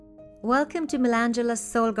Welcome to Melangela's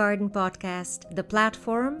Soul Garden podcast, the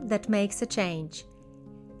platform that makes a change.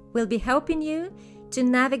 We'll be helping you to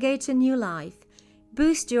navigate a new life,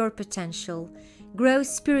 boost your potential, grow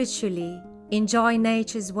spiritually, enjoy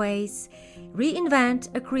nature's ways, reinvent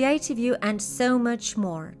a creative you, and so much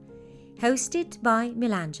more. Hosted by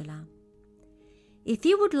Melangela. If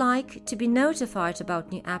you would like to be notified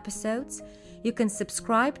about new episodes, you can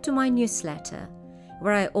subscribe to my newsletter,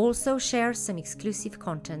 where I also share some exclusive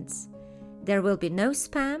contents. There will be no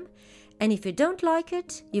spam, and if you don't like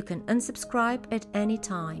it, you can unsubscribe at any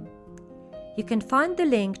time. You can find the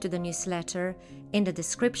link to the newsletter in the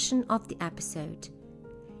description of the episode.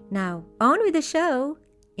 Now, on with the show.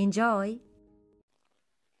 Enjoy.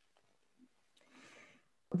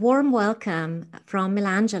 Warm welcome from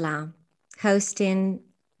Melangela, hosting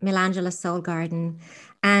Melangela Soul Garden.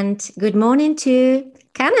 And good morning to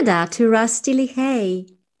Canada, to Rusty Lehey.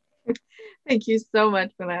 Thank you so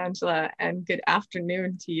much, Melangela, and good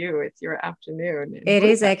afternoon to you. It's your afternoon. It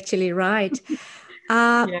is actually right.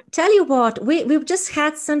 Tell you what, we've just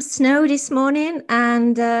had some snow this morning,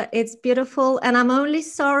 and it's beautiful. And I'm only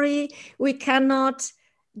sorry we cannot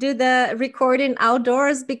do the recording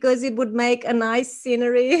outdoors because it would make a nice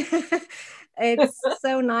scenery. It's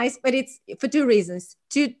so nice, but it's for two reasons: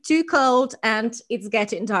 too cold, and it's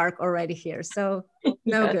getting dark already here. So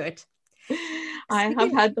no good. I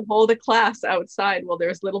have had to hold a class outside while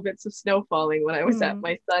there's little bits of snow falling when I was at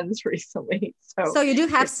my son's recently. So you do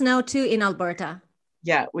have snow too in Alberta?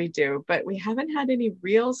 Yeah, we do, but we haven't had any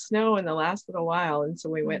real snow in the last little while. And so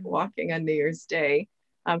we went walking on New Year's Day,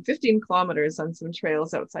 15 kilometers on some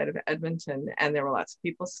trails outside of Edmonton, and there were lots of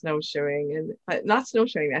people snowshoeing, but not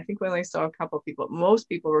snowshoeing. I think we only saw a couple of people. Most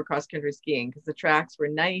people were cross-country skiing because the tracks were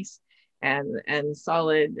nice and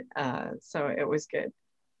solid. So it was good.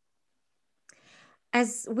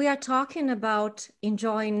 As we are talking about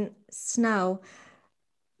enjoying snow,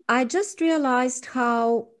 I just realized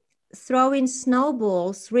how throwing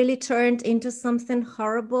snowballs really turned into something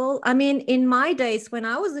horrible. I mean, in my days when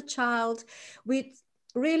I was a child, we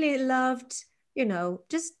really loved,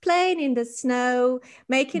 just playing in the snow,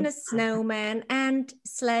 making a snowman and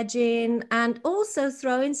sledging and also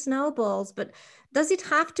throwing snowballs. But does it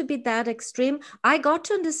have to be that extreme? I got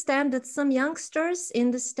to understand that some youngsters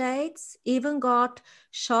in the States even got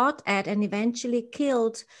shot at and eventually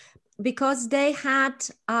killed because they had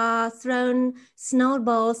thrown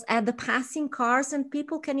snowballs at the passing cars and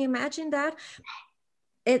people. Can you imagine that?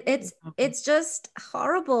 It's just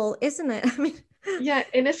horrible, isn't it? I mean, yeah,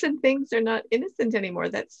 innocent things are not innocent anymore.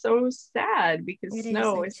 That's so sad because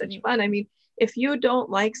snow is such fun. I mean, if you don't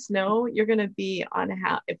like snow, you're going to be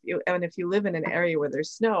unhappy. If you live in an area where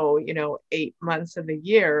there's snow, 8 months of the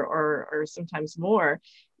year or sometimes more,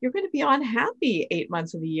 you're going to be unhappy 8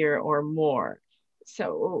 months of the year or more.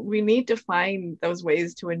 So we need to find those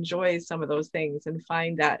ways to enjoy some of those things and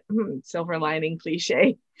find that silver lining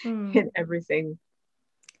cliche in everything.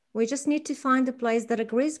 We just need to find a place that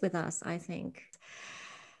agrees with us, I think.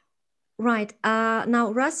 Right.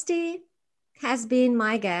 Now, Rusty has been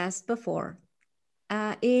my guest before.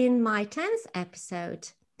 In my 10th episode,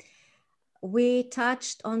 we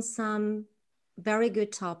touched on some very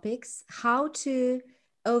good topics, how to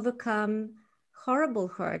overcome horrible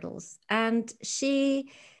hurdles. And she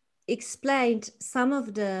explained some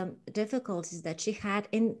of the difficulties that she had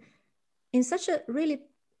in such a really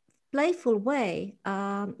playful way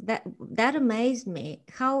that amazed me.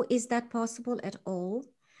 How is that possible at all?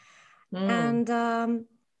 And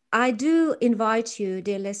I do invite you,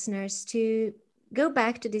 dear listeners, to go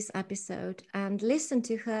back to this episode and listen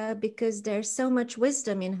to her because there's so much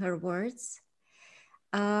wisdom in her words.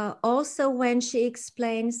 Also, when she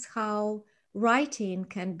explains how writing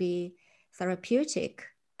can be therapeutic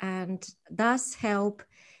and thus help,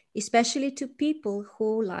 especially to people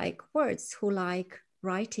who like words, who like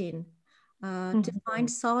writing, to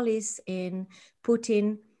find solace in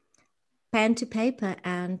putting pen to paper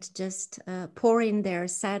and just pouring their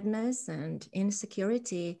sadness and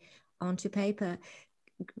insecurity onto paper.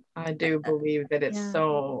 I do believe that it's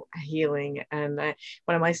so healing. And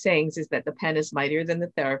one of my sayings is that the pen is mightier than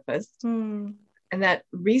the therapist. And that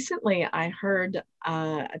recently I heard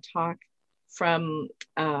a talk from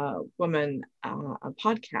a woman, a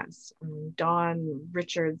podcast, Dawn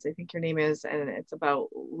Richards, I think her name is, and it's about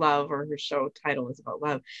love, or her show title is about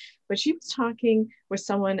love. But she was talking with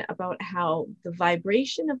someone about how the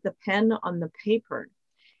vibration of the pen on the paper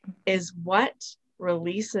is what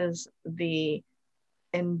releases the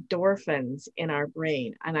endorphins in our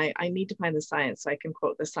brain. And I need to find the science so I can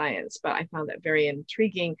quote the science, but I found that very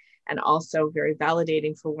intriguing and also very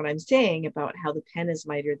validating for what I'm saying about how the pen is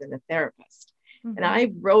mightier than the therapist. Mm-hmm. And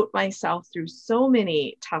I wrote myself through so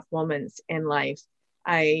many tough moments in life.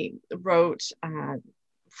 I wrote a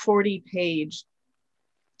 40-page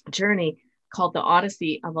journey called The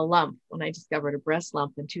Odyssey of a Lump when I discovered a breast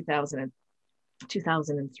lump in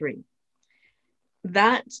 2003.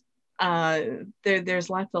 That there's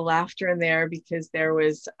lots of laughter in there because there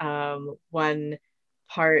was one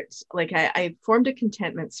part, like I formed a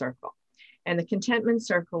contentment circle. And the contentment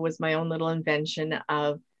circle was my own little invention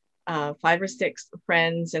of 5 or 6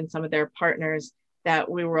 friends and some of their partners that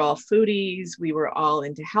we were all foodies. We were all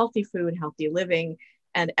into healthy food, healthy living.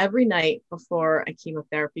 And every night before a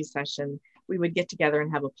chemotherapy session, we would get together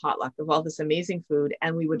and have a potluck of all this amazing food.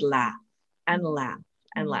 And we would laugh and laugh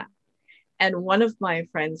and laugh. And one of my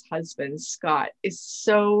friend's husbands, Scott, is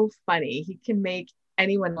so funny. He can make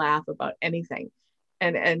anyone laugh about anything.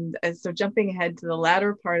 And so jumping ahead to the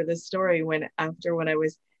latter part of the story, when I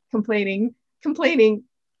was complaining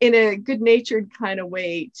in a good-natured kind of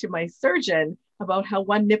way to my surgeon about how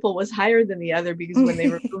one nipple was higher than the other, because when they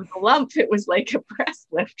removed the lump, it was like a breast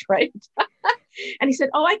lift, right? And he said,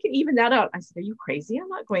 "Oh, I can even that out." I said, "Are you crazy? I'm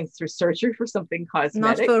not going through surgery for something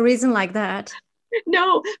cosmetic." Not for a reason like that.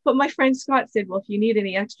 No, but my friend Scott said, "Well, if you need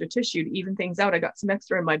any extra tissue to even things out, I got some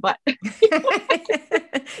extra in my butt."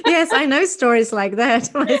 Yes, I know stories like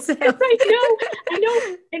that myself. I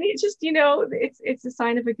know. And it's just, it's a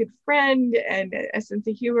sign of a good friend and a sense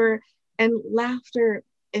of humor and laughter.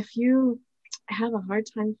 If you have a hard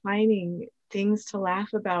time finding things to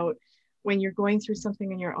laugh about when you're going through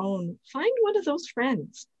something on your own, find one of those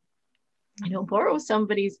friends. Borrow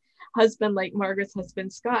somebody's husband, like Margaret's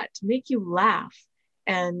husband, Scott, to make you laugh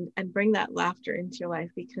and bring that laughter into your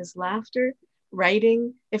life. Because laughter,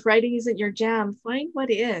 writing, if writing isn't your jam, find what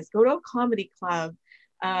is. Go to a comedy club,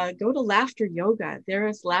 go to laughter yoga. There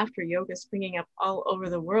is laughter yoga springing up all over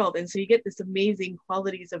the world. And so you get this amazing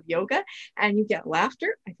qualities of yoga and you get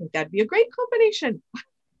laughter. I think that'd be a great combination.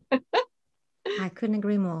 I couldn't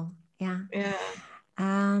agree more. Yeah. Yeah.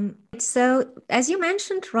 So as you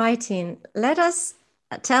mentioned writing, let us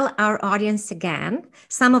tell our audience again.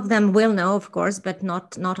 Some of them will know, of course, but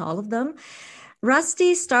not all of them.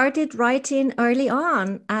 Rusty started writing early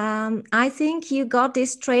on. I think you got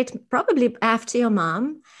this trait probably after your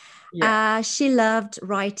mom. Yeah. She loved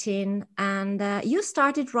writing, and you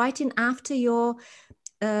started writing after your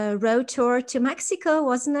road tour to Mexico,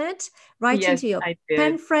 wasn't it? Writing to your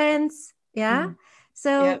pen friends. Yeah. Mm.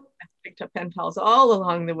 So yep. I picked up pen pals all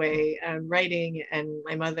along the way, writing, and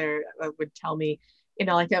my mother would tell me,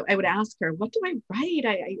 like I would ask her, "What do I write?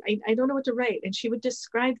 I don't know what to write." And she would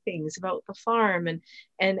describe things about the farm,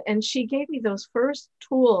 and she gave me those first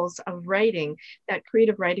tools of writing that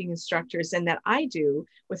creative writing instructors and that I do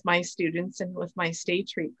with my students and with my Stage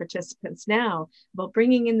Street participants now, about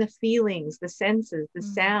bringing in the feelings, the senses, the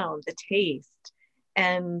sound, the taste,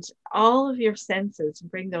 and all of your senses,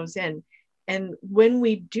 bring those in. And when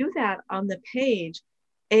we do that on the page,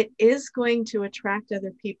 it is going to attract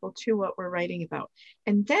other people to what we're writing about.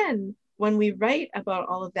 And then when we write about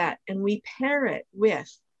all of that and we pair it with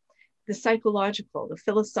the psychological, the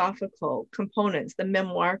philosophical components, the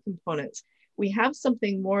memoir components, we have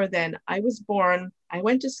something more than I was born, I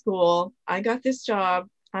went to school, I got this job,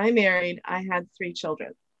 I married, I had 3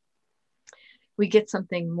 children. We get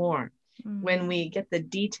something more. When we get the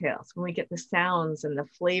details, when we get the sounds and the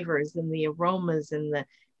flavors and the aromas and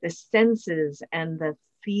the senses and the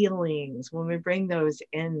feelings, when we bring those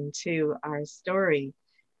into our story,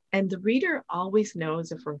 and the reader always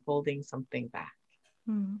knows if we're holding something back.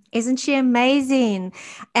 Isn't she amazing?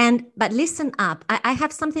 But listen up, I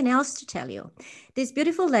have something else to tell you. This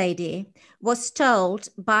beautiful lady was told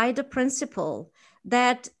by the principal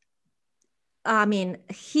that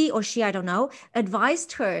he or she, I don't know,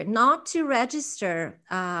 advised her not to register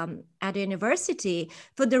at a university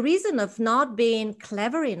for the reason of not being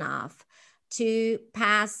clever enough to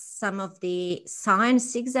pass some of the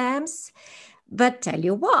science exams. But tell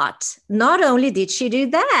you what, not only did she do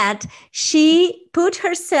that, she put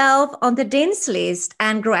herself on the Dean's list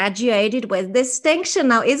and graduated with distinction.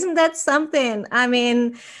 Now, isn't that something?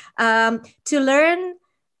 To learn,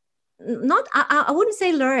 I wouldn't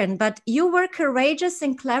say learn, but you were courageous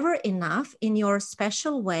and clever enough in your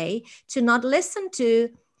special way to not listen to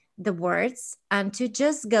the words and to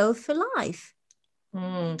just go for life.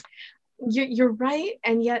 You're right.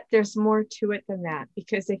 And yet there's more to it than that,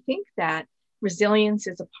 because I think that resilience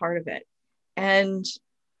is a part of it. And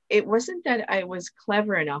it wasn't that I was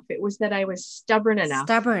clever enough. It was that I was stubborn enough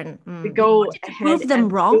to go ahead to prove them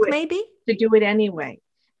wrong, maybe to do it anyway.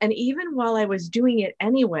 And even while I was doing it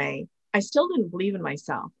anyway, I still didn't believe in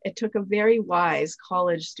myself. It took a very wise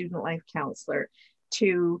college student life counselor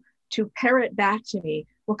to to parrot back to me,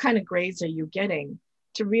 what kind of grades are you getting?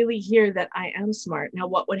 To really hear that I am smart. Now,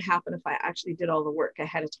 what would happen if I actually did all the work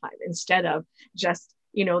ahead of time instead of just,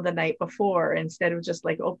 you know, the night before, instead of just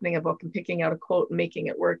like opening a book and picking out a quote and making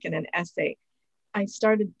it work in an essay? I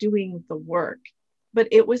started doing the work, but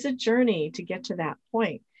it was a journey to get to that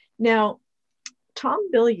point. Now,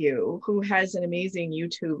 Tom Bilyeu, who has an amazing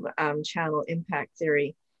YouTube channel, Impact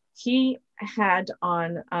Theory, he had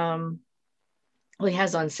on, well, he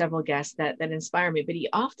has on several guests that inspire me, but he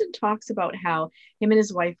often talks about how him and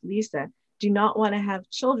his wife, Lisa, do not want to have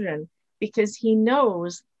children because he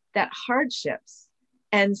knows that hardships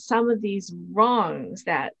and some of these wrongs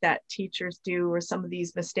that teachers do, or some of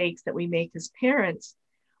these mistakes that we make as parents,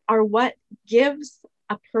 are what gives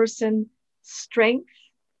a person strength,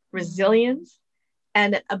 resilience,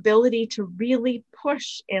 and ability to really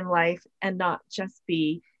push in life and not just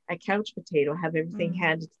be a couch potato, have everything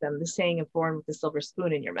handed to them, the saying of born with a silver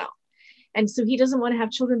spoon in your mouth. And so he doesn't want to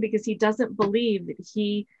have children because he doesn't believe that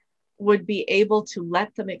he would be able to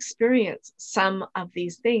let them experience some of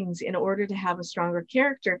these things in order to have a stronger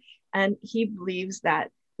character. And he believes that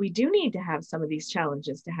we do need to have some of these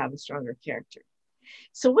challenges to have a stronger character.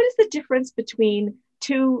 So what is the difference between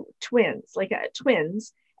two twins, like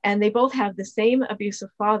twins, and they both have the same abusive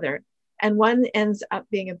father, and one ends up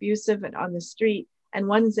being abusive and on the street, and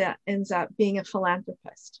one ends up being a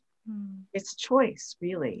philanthropist? It's choice,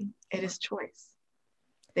 really. It is choice.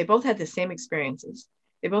 They both had the same experiences.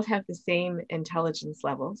 They both have the same intelligence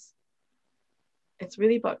levels. It's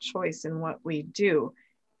really about choice in what we do.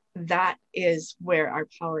 That is where our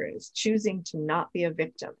power is, choosing to not be a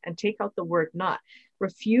victim, and take out the word not,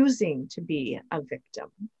 refusing to be a victim,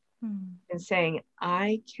 and saying,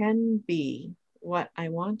 I can be what I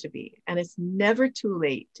want to be. And it's never too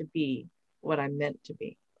late to be what I'm meant to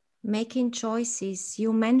be. Making choices.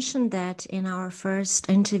 You mentioned that in our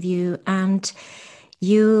first interview, and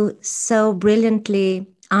you so brilliantly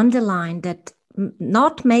underlined that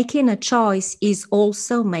not making a choice is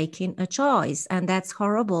also making a choice. And that's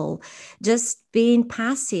horrible. Just being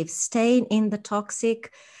passive, staying in the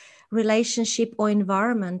toxic relationship or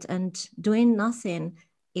environment and doing nothing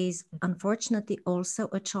is unfortunately also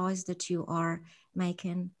a choice that you are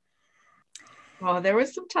making. Well, there were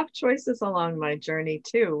some tough choices along my journey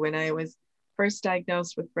too. When I was first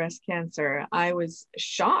diagnosed with breast cancer, I was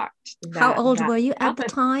shocked. How old were you at the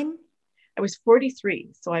time? I was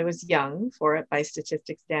 43, so I was young for it by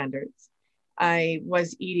statistic standards. I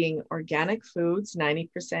was eating organic foods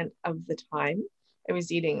 90% of the time. I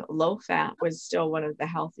was eating low fat, was still one of the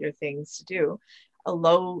healthier things to do. A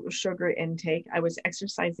low sugar intake. I was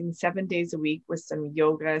exercising 7 days a week with some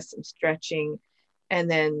yoga, some stretching. And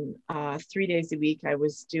then 3 days a week, I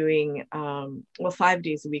was doing, 5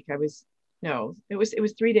 days a week, it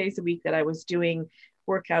was 3 days a week that I was doing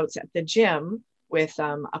workouts at the gym with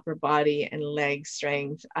upper body and leg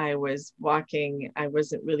strength. I was walking. I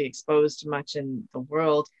wasn't really exposed to much in the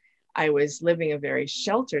world. I was living a very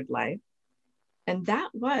sheltered life. And that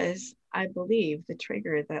was, I believe, the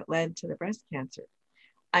trigger that led to the breast cancer.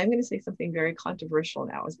 I'm going to say something very controversial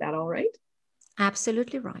now. Is that all right?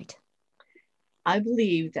 Absolutely right. I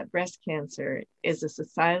believe that breast cancer is a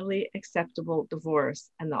societally acceptable divorce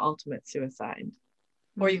and the ultimate suicide.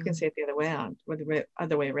 Or you can say it the other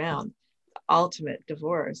way around, the ultimate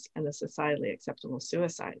divorce and the societally acceptable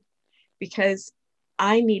suicide. Because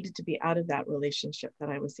I needed to be out of that relationship that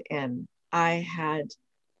I was in. I had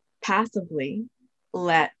passively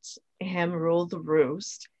let him rule the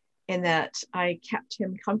roost, in that I kept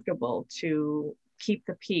him comfortable to keep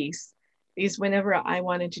the peace. Because whenever I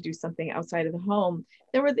wanted to do something outside of the home,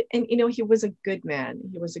 he was a good man.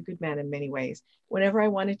 He was a good man in many ways. Whenever I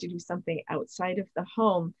wanted to do something outside of the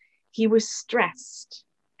home, he was stressed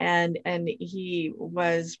and he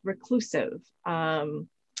was reclusive and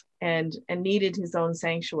needed his own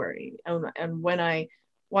sanctuary. And when I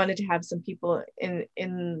wanted to have some people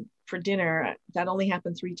in for dinner, that only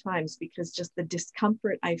happened 3 times, because just the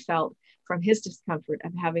discomfort I felt from his discomfort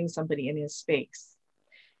of having somebody in his space.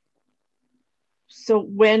 So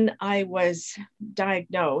when I was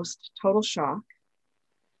diagnosed, total shock,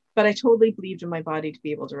 but I totally believed in my body to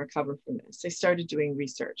be able to recover from this. I started doing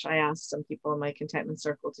research. I asked some people in my contentment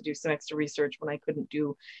circle to do some extra research when I couldn't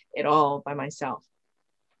do it all by myself.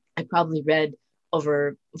 I probably read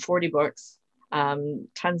over 40 books,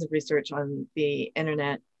 tons of research on the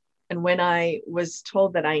internet. And when I was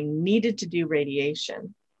told that I needed to do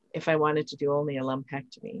radiation if I wanted to do only a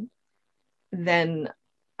lumpectomy, then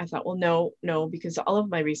I thought, well, no, because all of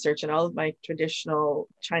my research and all of my traditional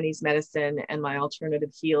Chinese medicine and my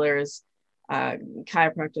alternative healers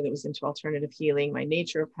chiropractor that was into alternative healing, my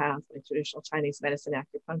naturopath, my traditional Chinese medicine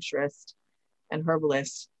acupuncturist, and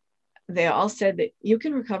herbalist. They all said that you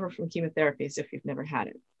can recover from chemotherapy as if you've never had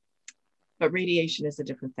it. But radiation is a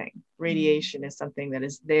different thing. Radiation is something that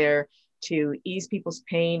is there to ease people's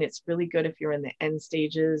pain. It's really good if you're in the end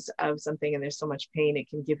stages of something and there's so much pain, it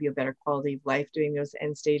can give you a better quality of life doing those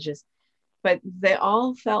end stages. But they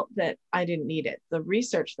all felt that I didn't need it. The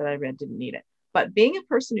research that I read didn't need it. But being a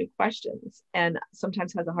person who questions and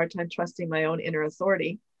sometimes has a hard time trusting my own inner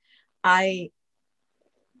authority, I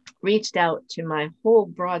reached out to my whole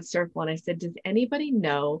broad circle and I said, does anybody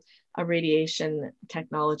know a radiation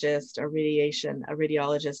technologist or a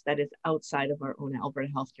radiologist that is outside of our own Alberta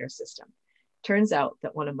healthcare system? Turns out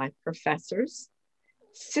that one of my professors'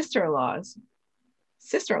 sister-in-law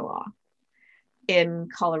in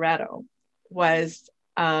Colorado was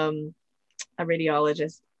a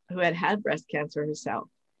radiologist who had breast cancer herself.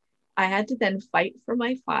 I had to then fight for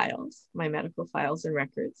my files, my medical files and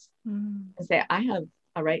records, and say, I have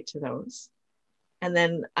a right to those. And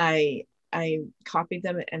then I copied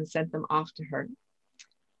them and sent them off to her.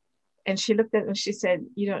 And she looked at it and she said,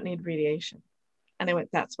 you don't need radiation. And I went,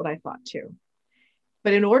 that's what I thought too.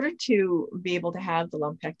 But in order to be able to have the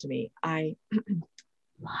lumpectomy, I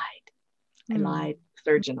lied. I lied to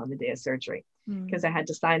the surgeon on the day of surgery because I had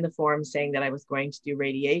to sign the form saying that I was going to do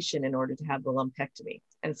radiation in order to have the lumpectomy.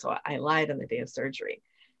 And so I lied on the day of surgery.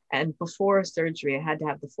 And before surgery, I had to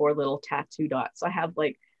have the 4 little tattoo dots. So I have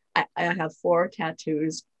I have 4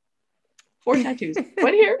 tattoos, one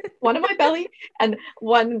here, one on my belly, and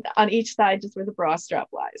one on each side, just where the bra strap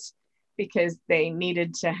lies, because they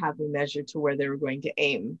needed to have me measured to where they were going to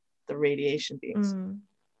aim the radiation beams.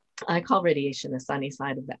 I call radiation the sunny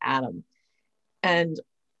side of the atom. And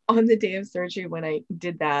on the day of surgery, when I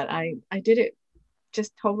did that, I did it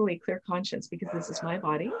just totally clear conscience, because this is my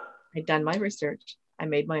body. I'd done my research. I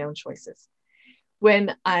made my own choices.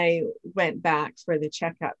 When I went back for the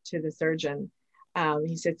checkup to the surgeon,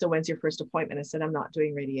 he said, so when's your first appointment? I said, I'm not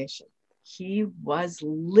doing radiation. He was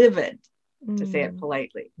livid, to say it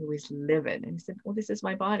politely. He was livid. And he said, well, this is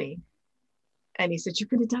my body. And he said, you're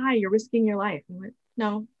going to die. You're risking your life. I went,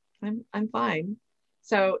 no, I'm fine.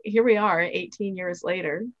 So here we are 18 years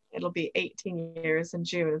later. It'll be 18 years in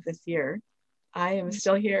June of this year. I am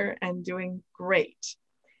still here and doing great.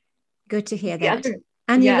 Good to hear that.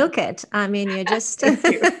 And you look it. I mean, you're just... Thank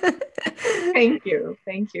you. Thank you.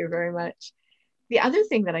 Thank you very much. The other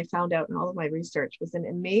thing that I found out in all of my research was an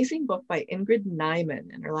amazing book by Ingrid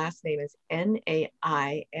Neiman, and her last name is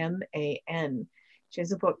Naiman. She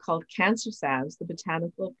has a book called Cancer Salves, The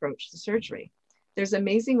Botanical Approach to Surgery. There's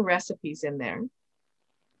amazing recipes in there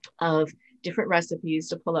of different recipes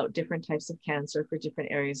to pull out different types of cancer for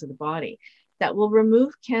different areas of the body that will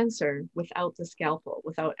remove cancer without the scalpel,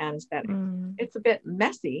 without anesthetic. It's a bit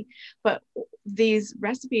messy, but these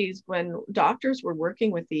recipes, when doctors were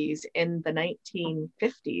working with these in the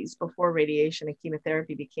 1950s, before radiation and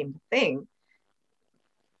chemotherapy became the thing,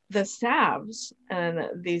 the salves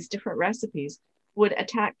and these different recipes would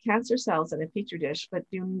attack cancer cells in a petri dish, but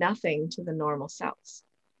do nothing to the normal cells.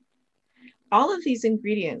 All of these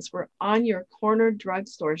ingredients were on your corner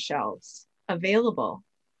drugstore shelves, available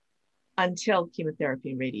until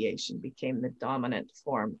chemotherapy and radiation became the dominant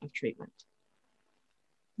form of treatment.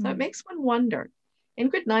 So it makes one wonder.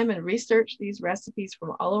 Ingrid Neiman researched these recipes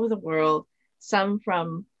from all over the world, some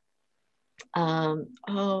from,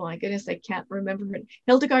 oh my goodness, I can't remember her,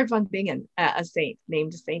 Hildegard von Bingen, a saint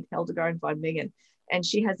named Saint Hildegard von Bingen. And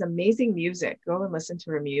she has amazing music. Go and listen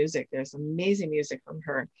to her music. There's amazing music from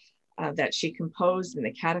her that she composed in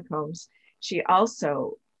the catacombs. She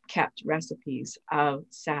also kept recipes of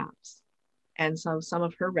salves. And so some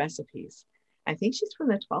of her recipes, I think she's from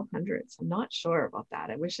the 1200s. I'm not sure about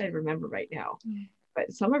that. I wish I remember right now.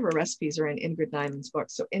 But some of her recipes are in Ingrid Neiman's book.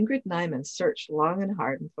 So Ingrid Neiman searched long and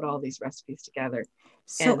hard and put all these recipes together.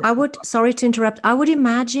 So sorry to interrupt, I would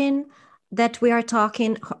imagine that we are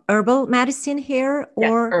talking herbal medicine here,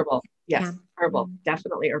 or? Yes, herbal. Yes, yeah. Herbal,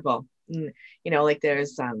 definitely herbal. You know, like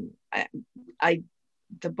there's,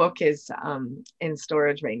 the book is in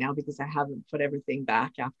storage right now because I haven't put everything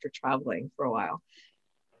back after traveling for a while.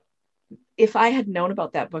 If I had known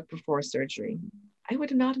about that book before surgery, I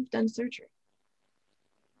would not have done surgery.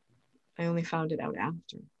 I only found it out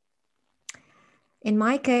after. In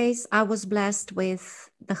my case, I was blessed with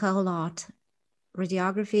the whole lot,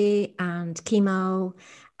 radiography and chemo,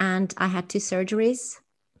 and I had 2 surgeries.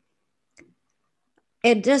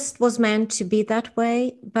 It just was meant to be that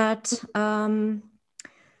way, but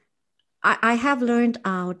I have learned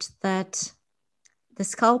out that the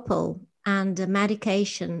scalpel and the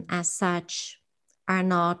medication as such are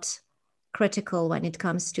not critical when it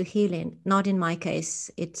comes to healing. Not in my case.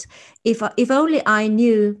 It's if only I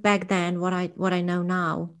knew back then what I know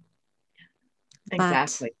now.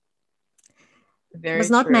 Exactly. Very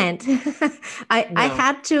was not true. Meant. I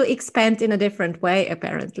had to expand in a different way,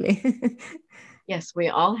 apparently. Yes, we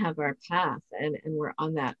all have our path, and we're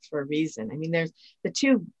on that for a reason. I mean, there's the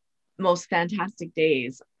two most fantastic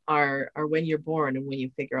days are when you're born and when you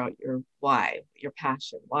figure out your why, your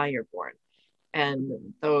passion, why you're born.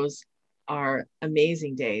 And those are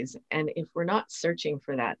amazing days. And if we're not searching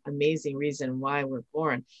for that amazing reason why we're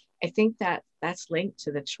born, I think that that's linked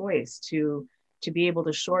to the choice to be able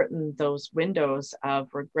to shorten those windows of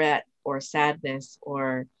regret or sadness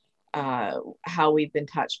or how we've been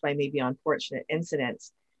touched by maybe unfortunate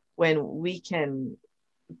incidents. When we can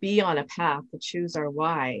be on a path to choose our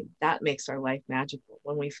why, that makes our life magical.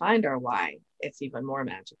 When we find our why, it's even more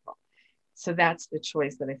magical. So that's the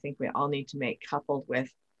choice that I think we all need to make, coupled with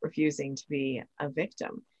refusing to be a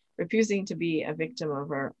victim. Refusing to be a victim of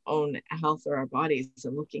our own health or our bodies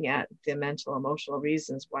and looking at the mental, emotional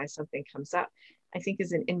reasons why something comes up, I think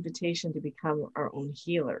is an invitation to become our own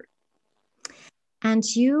healer. And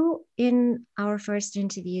you, in our first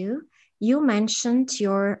interview, you mentioned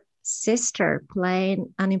your sister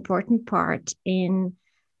playing an important part in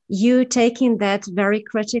you taking that very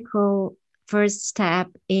critical first step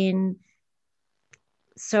in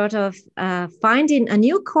sort of finding a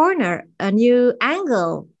new corner, a new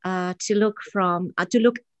angle to look from, to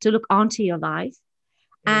look onto your life.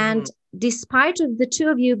 Mm-hmm. And despite of the two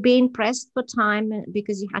of you being pressed for time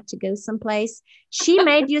because you had to go someplace, she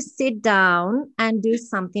made you sit down and do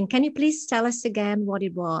something. Can you please tell us again what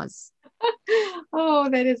it was? Oh,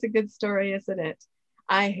 that is a good story, isn't it?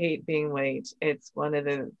 I hate being late. It's one of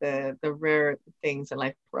the rare things in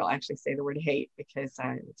life where I'll actually say the word hate because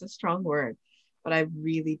it's a strong word, but I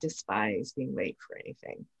really despise being late for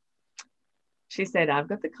anything. She said, I've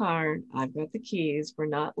got the car, I've got the keys. We're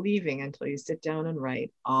not leaving until you sit down and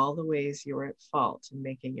write all the ways you were at fault in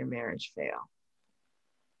making your marriage fail.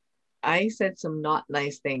 I said some not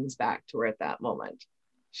nice things back to her at that moment.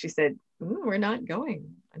 She said, we're not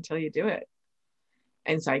going until you do it.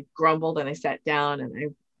 And so I grumbled and I sat down and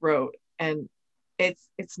I wrote. And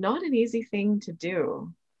it's not an easy thing to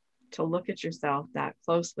do, to look at yourself that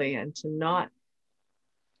closely and to not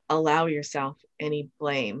allow yourself any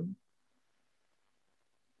blame.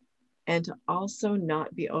 And to also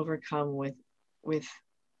not be overcome with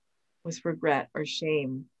regret or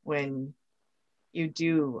shame when you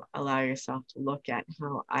do allow yourself to look at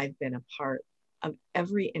how I've been a part of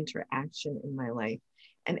every interaction in my life.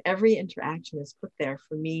 And every interaction is put there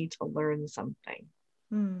for me to learn something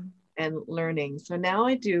and learning. So now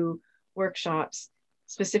I do workshops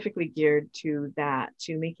specifically geared to that,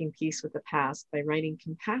 to making peace with the past by writing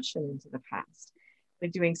compassion into the past, by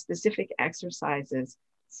doing specific exercises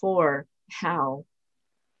for how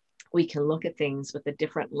we can look at things with a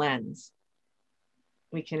different lens.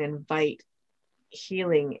 We can invite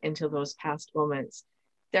healing into those past moments.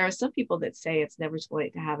 There are some people that say it's never too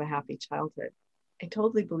late to have a happy childhood. I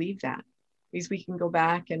totally believe that, because we can go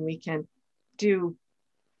back and we can do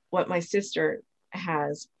what my sister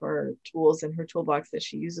has for tools in her toolbox that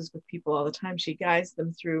she uses with people all the time. She guides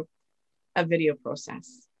them through a video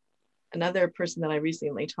process. Another person that I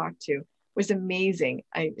recently talked to was amazing.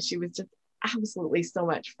 She was just absolutely so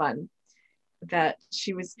much fun, that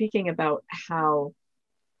she was speaking about how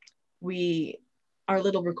our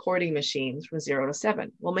little recording machines from 0 to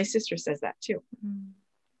 7. Well, my sister says that too.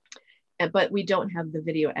 But we don't have the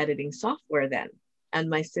video editing software then. And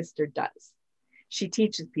my sister does. She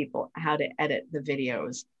teaches people how to edit the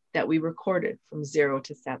videos that we recorded from 0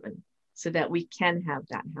 to 7 so that we can have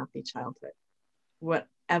that happy childhood,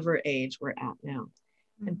 whatever age we're at now.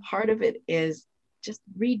 And part of it is just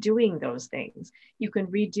redoing those things. You can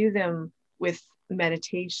redo them with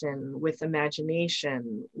meditation, with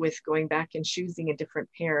imagination, with going back and choosing a different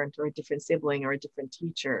parent or a different sibling or a different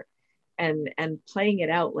teacher, and playing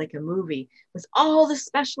it out like a movie with all the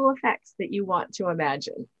special effects that you want to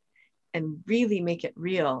imagine, and really make it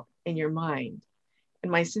real in your mind.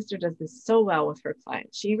 And my sister does this so well with her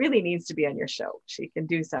clients. She really needs to be on your show. She can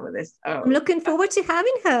do some of this. Oh, I'm looking forward to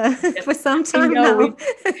having her for some time now.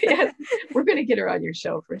 Yes, we're going to get her on your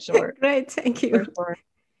show for sure. Great, thank you. For sure.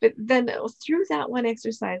 But then through that one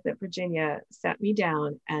exercise that Virginia sat me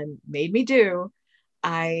down and made me do,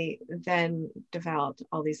 I then developed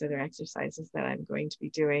all these other exercises that I'm going to be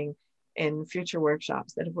doing in future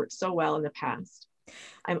workshops that have worked so well in the past.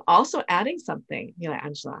 I'm also adding something,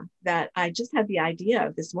 Angela, that I just had the idea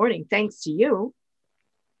of this morning, thanks to you,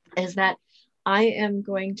 is that I am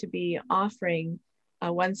going to be offering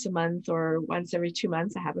once a month or once every 2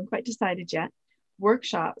 months, I haven't quite decided yet,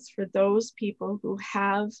 workshops for those people who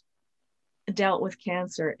have dealt with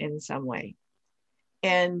cancer in some way,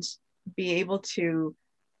 and be able to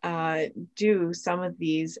do some of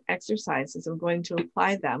these exercises. I'm going to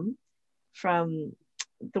apply them from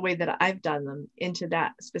the way that I've done them into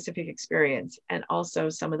that specific experience, and also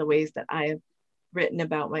some of the ways that I have written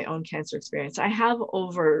about my own cancer experience. I have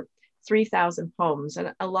over 3,000 poems,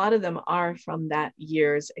 and a lot of them are from that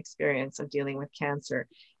year's experience of dealing with cancer.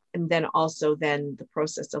 And then also then the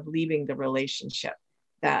process of leaving the relationship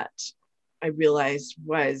that I realized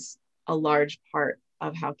was a large part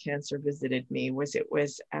of how cancer visited me. It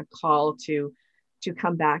was a call to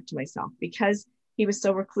come back to myself, because he was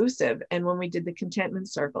so reclusive. And when we did the contentment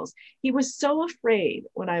circles, he was so afraid.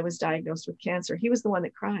 When I was diagnosed with cancer, he was the one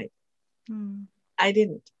that cried. I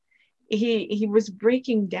didn't. He was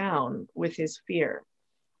breaking down with his fear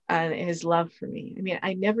and his love for me. I mean,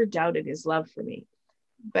 I never doubted his love for me,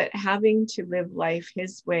 but having to live life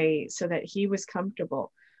his way so that he was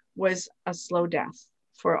comfortable was a slow death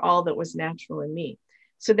for all that was natural in me.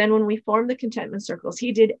 So then when we formed the contentment circles,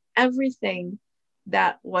 he did everything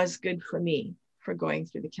that was good for me for going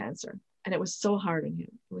through the cancer. And it was so hard on him.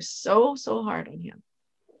 It was so hard on him.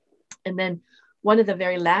 And then one of the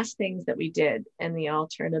very last things that we did in the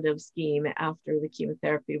alternative scheme after the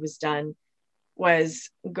chemotherapy was done was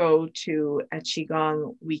go to a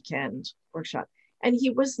Qigong weekend workshop. And he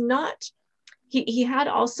was not, he had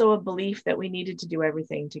also a belief that we needed to do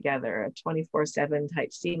everything together, a 24/7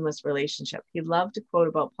 type seamless relationship. He loved to quote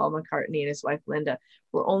about Paul McCartney and his wife, Linda,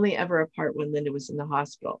 were only ever apart when Linda was in the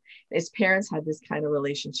hospital. His parents had this kind of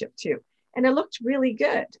relationship too. And it looked really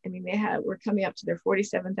good. I mean, were coming up to their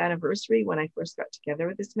 47th anniversary when I first got together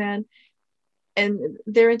with this man. And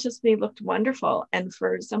their intimacy looked wonderful. And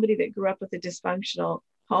for somebody that grew up with a dysfunctional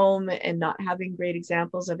home and not having great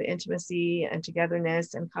examples of intimacy and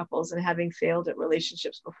togetherness and couples, and having failed at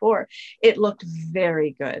relationships before, it looked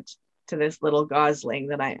very good to this little gosling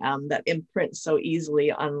that I am, that imprints so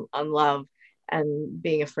easily on love and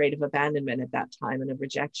being afraid of abandonment at that time and of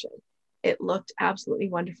rejection. It looked absolutely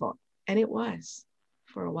wonderful. And it was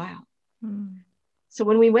for a while. So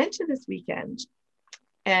when we went to this weekend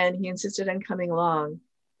and he insisted on coming along,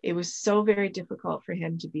 it was so very difficult for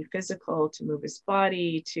him to be physical, to move his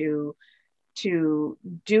body, to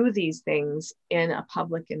do these things in a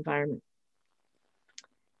public environment,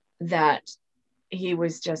 that he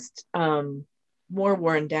was just more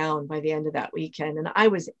worn down by the end of that weekend. And I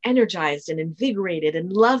was energized and invigorated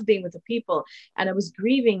and loved being with the people. And I was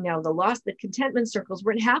grieving now the loss. The contentment circles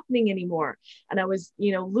weren't happening anymore. And I was,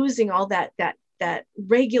 losing all that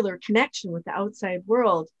regular connection with the outside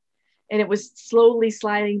world. And it was slowly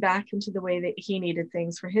sliding back into the way that he needed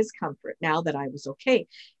things for his comfort now that I was okay.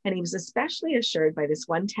 And he was especially assured by this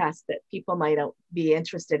one test that people might be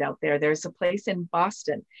interested out there. There's a place in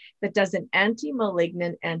Boston that does an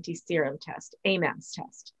anti-malignant anti-serum test, AMAS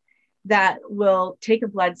test, that will take a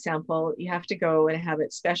blood sample. You have to go and have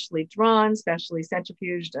it specially drawn, specially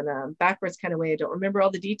centrifuged in a backwards kind of way. I don't remember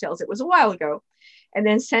all the details. It was a while ago. And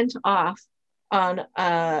then sent off on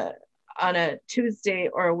a Tuesday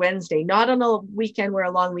or a Wednesday, not on a weekend where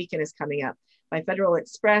a long weekend is coming up, by Federal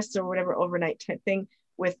Express or whatever overnight type thing,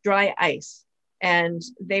 with dry ice. And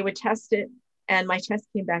they would test it. And my test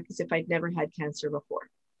came back as if I'd never had cancer before.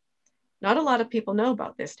 Not a lot of people know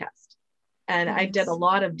about this test. And I did a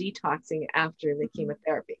lot of detoxing after the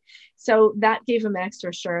chemotherapy. So that gave him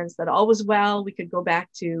extra assurance that all was well. We could go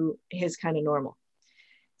back to his kind of normal.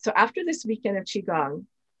 So after this weekend of Qigong,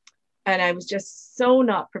 and I was just so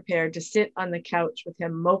not prepared to sit on the couch with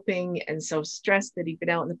him moping and so stressed that he'd been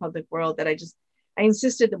out in the public world, that I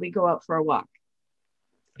insisted that we go out for a walk,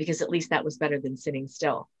 because at least that was better than sitting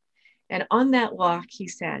still. And on that walk, he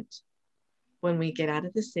said, when we get out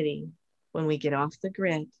of the city, when we get off the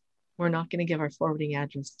grid, we're not going to give our forwarding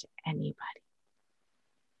address to anybody.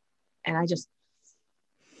 And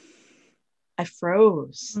I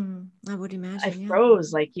froze. I would imagine. I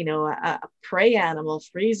froze, like, a prey animal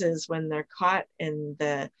freezes when they're caught in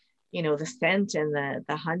the scent and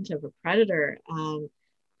the hunt of a predator. I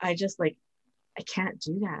can't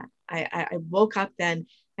do that. I woke up then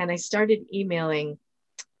and I started emailing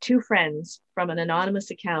 2 friends from an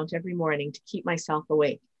anonymous account every morning to keep myself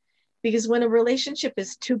awake. Because when a relationship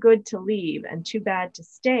is too good to leave and too bad to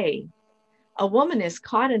stay, a woman is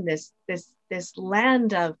caught in this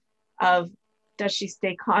land of does she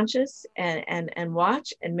stay conscious and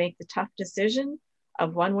watch and make the tough decision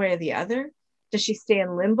of one way or the other? Does she stay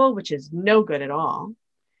in limbo, which is no good at all?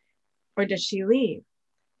 Or does she leave?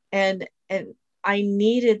 And I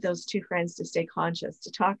needed those two friends to stay conscious,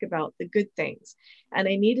 to talk about the good things. And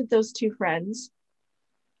I needed those two friends.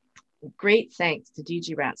 Great thanks to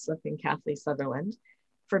DG Ratzliff and Kathleen Sutherland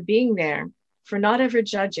for being there, for not ever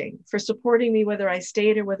judging, for supporting me whether I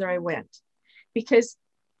stayed or whether I went. Because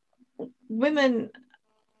women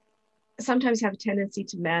sometimes have a tendency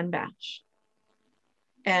to man bash.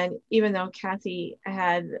 And even though Kathy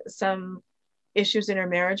had some issues in her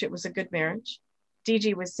marriage, it was a good marriage.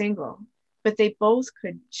 DG was single, but they both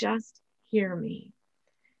could just hear me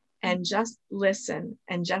and just listen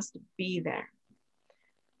and just be there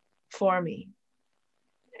for me.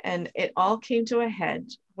 And it all came to a head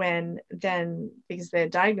when then, because the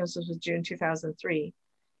diagnosis was June 2003,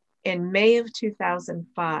 in May of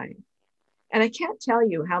 2005, and I can't tell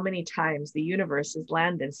you how many times the universe has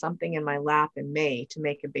landed something in my lap in May to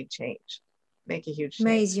make a big change, make a huge change.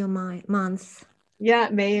 May is your month. Yeah,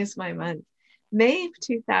 May is my month. May of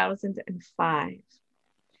 2005,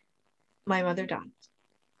 my mother died.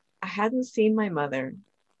 I hadn't seen my mother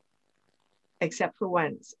except for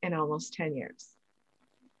once in almost 10 years.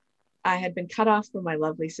 I had been cut off from my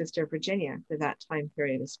lovely sister, Virginia, for that time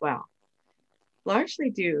period as well, largely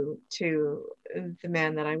due to the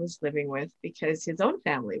man that I was living with, because his own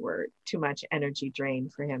family were too much energy drain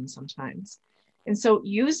for him sometimes. And so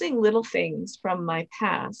using little things from my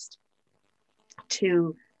past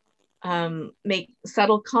to make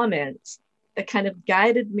subtle comments that kind of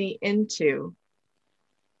guided me into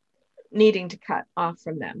needing to cut off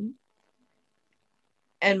from them.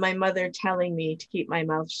 And my mother telling me to keep my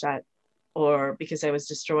mouth shut, or because I was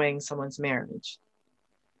destroying someone's marriage.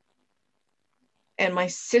 And my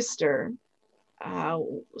sister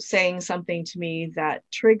saying something to me that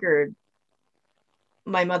triggered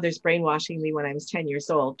my mother's brainwashing me when I was 10 years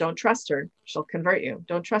old. Don't trust her, she'll convert you.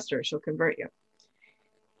 Don't trust her, she'll convert you.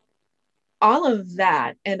 All of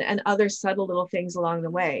that and other subtle little things along the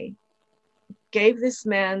way gave this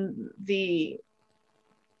man the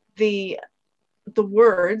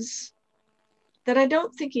words that I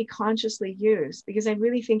don't think he consciously used, because I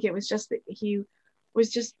really think it was just that he was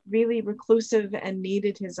just really reclusive and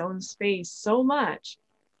needed his own space so much.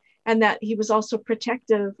 And that he was also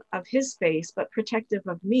protective of his space, but protective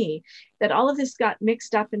of me, that all of this got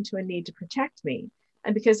mixed up into a need to protect me.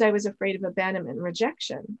 And because I was afraid of abandonment and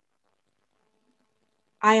rejection,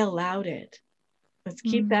 I allowed it. Let's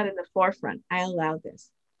keep that in the forefront. I allowed this.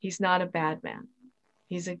 He's not a bad man.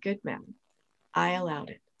 He's a good man. I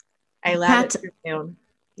allowed it. I allowed it through my own.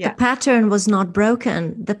 Yeah. The pattern was not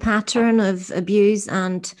broken. The pattern of abuse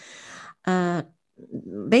and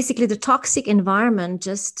basically the toxic environment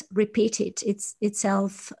just repeated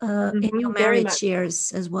itself in your marriage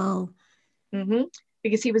years as well. Mm-hmm.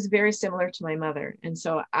 Because he was very similar to my mother. And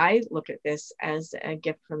so I look at this as a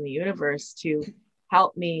gift from the universe to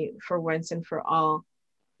help me for once and for all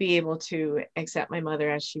be able to accept my mother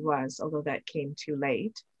as she was, although that came too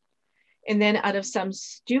late. And then out of some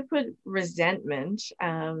stupid resentment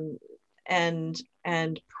and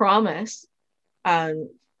promise,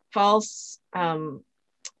 false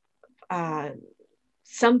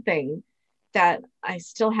something that I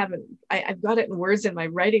still haven't, I've got it in words in my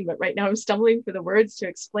writing, but right now I'm stumbling for the words to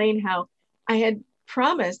explain how I had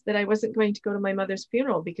promised that I wasn't going to go to my mother's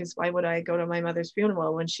funeral, because why would I go to my mother's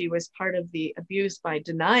funeral when she was part of the abuse by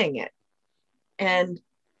denying it? And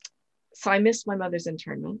so I missed my mother's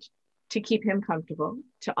internment to keep him comfortable,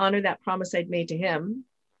 to honor that promise I'd made to him,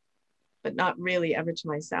 but not really ever to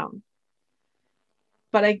myself.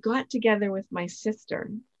 But I got together with my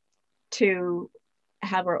sister to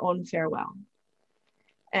have our own farewell.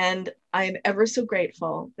 And I'm ever so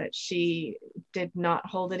grateful that she did not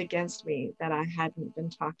hold it against me that I hadn't been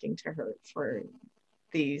talking to her for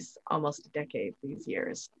these almost a decade, these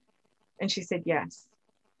years. And she said, yes.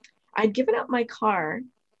 I'd given up my car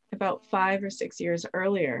about 5 or 6 years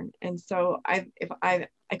earlier. And so if I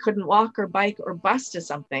couldn't walk or bike or bus to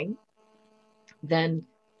something, then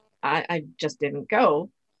I just didn't go.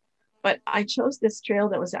 But I chose this trail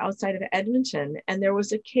that was outside of Edmonton. And there was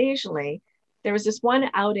this one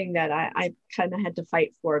outing that I kind of had to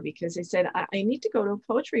fight for, because they said, I need to go to a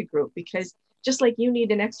poetry group, because just like you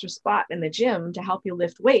need an extra spot in the gym to help you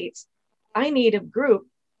lift weights, I need a group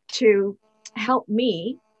to help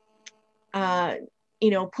me,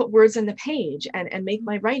 put words on the page and make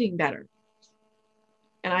my writing better.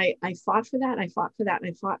 And I fought for that. And I fought for that.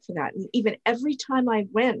 And I fought for that. And even every time I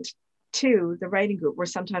went to the writing group, where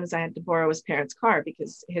sometimes I had to borrow his parents' car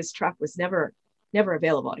because his truck was never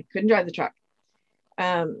available. I couldn't drive the truck.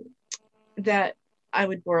 That I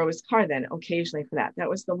would borrow his car then occasionally for that. That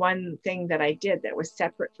was the one thing that I did that was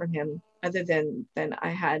separate from him, other than I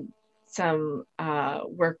had some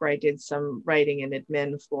work where I did some writing and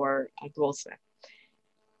admin for Goldsmith.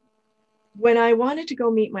 When I wanted to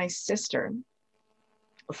go meet my sister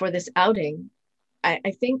for this outing,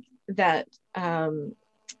 I think that him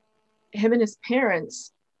and his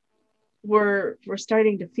parents were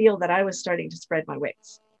starting to feel that I was starting to spread my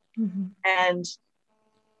wings. Mm-hmm. And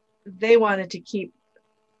they wanted to keep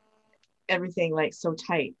everything like so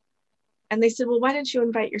tight. And they said, well, why don't you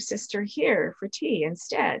invite your sister here for tea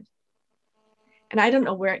instead? And I don't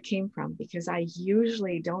know where it came from, because I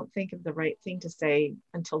usually don't think of the right thing to say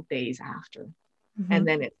until days after. Mm-hmm. And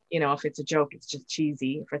then it, you know, if it's a joke, it's just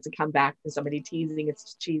cheesy. If it's a comeback from somebody teasing, it's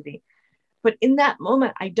just cheesy. But in that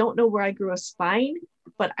moment, I don't know where I grew a spine,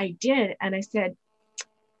 but I did. And I said,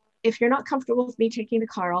 if you're not comfortable with me taking the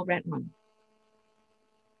car, I'll rent one.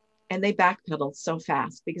 And they backpedaled so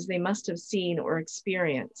fast because they must have seen or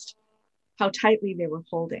experienced how tightly they were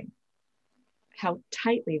holding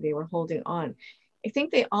on. I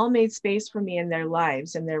think they all made space for me in their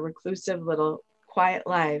lives, in their reclusive little quiet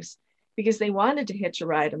lives, because they wanted to hitch a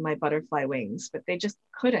ride on my butterfly wings, but they just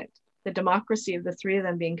couldn't. The democracy of the three of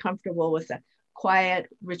them being comfortable with a quiet,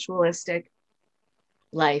 ritualistic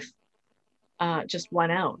life just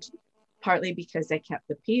won out. Partly because they kept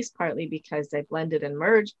the peace, partly because they blended and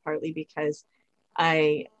merged, partly because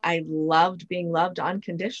I loved being loved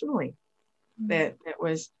unconditionally. Mm-hmm. That it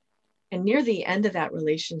was, and near the end of that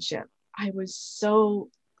relationship, I was so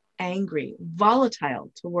angry,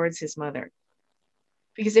 volatile towards his mother.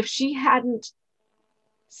 Because if she hadn't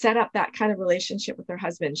set up that kind of relationship with her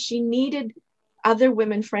husband, she needed other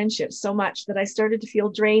women friendships so much that I started to feel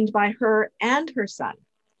drained by her and her son.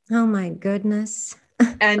 Oh my goodness.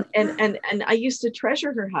 And I used to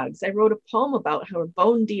treasure her hugs. I wrote a poem about her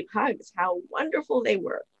bone deep hugs, how wonderful they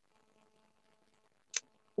were.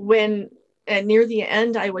 When near the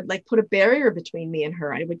end, I would like put a barrier between me and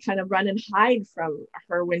her. I would kind of run and hide from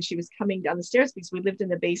her when she was coming down the stairs, because we lived in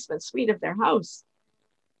the basement suite of their house.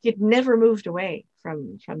 He'd never moved away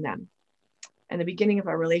from them. And the beginning of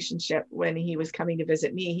our relationship, when he was coming to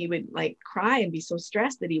visit me, he would like cry and be so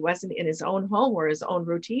stressed that he wasn't in his own home where his own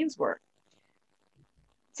routines were.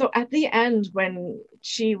 So at the end, when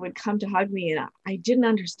she would come to hug me, and I didn't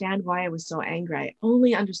understand why I was so angry. I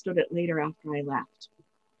only understood it later after I left.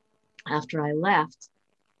 After I left,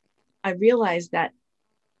 I realized that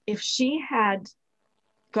if she had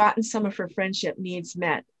gotten some of her friendship needs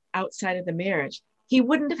met outside of the marriage, he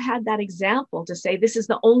wouldn't have had that example to say, this is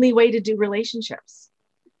the only way to do relationships.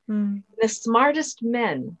 Mm. The smartest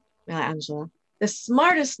men, Angela, the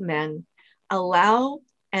smartest men allow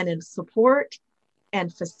and support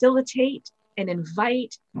and facilitate and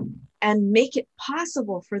invite and make it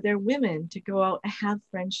possible for their women to go out and have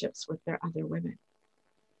friendships with their other women.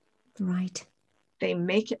 Right. They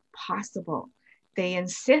make it possible. They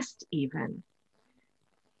insist even.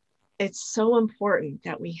 It's so important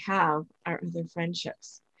that we have our other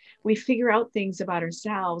friendships. We figure out things about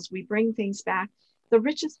ourselves. We bring things back. The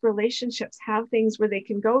richest relationships have things where they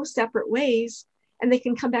can go separate ways and they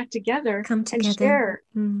can come back together, and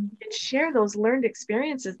share those learned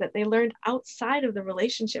experiences that they learned outside of the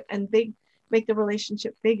relationship, and they make the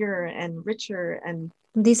relationship bigger and richer. And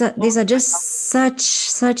these are just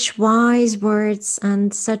such wise words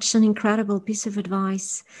and such an incredible piece of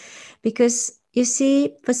advice, because you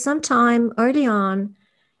see, for some time early on,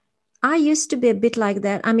 I used to be a bit like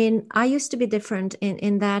that. I mean, I used to be different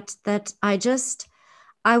in that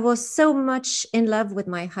I was so much in love with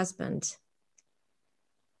my husband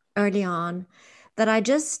early on that I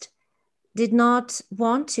just did not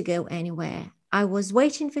want to go anywhere. I was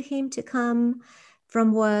waiting for him to come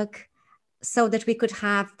from work so that we could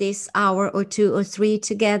have this hour or 2 or 3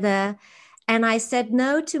 together. And I said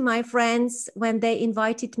no to my friends when they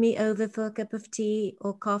invited me over for a cup of tea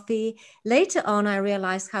or coffee. Later on, I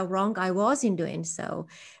realized how wrong I was in doing so.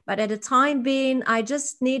 But at the time being, I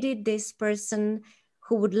just needed this person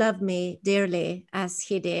who would love me dearly as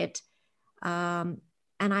he did.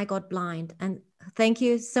 And I got blind. And thank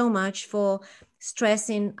you so much for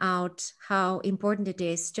stressing out how important it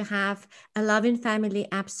is to have a loving family,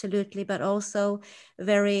 absolutely, but also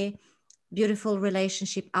very beautiful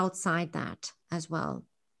relationship outside that as well,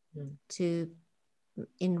 to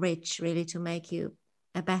enrich, really, to make you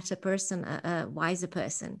a better person, a wiser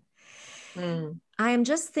person. I am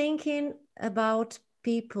just thinking about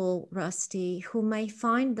people, Rusty, who may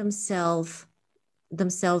find themselves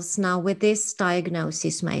now with this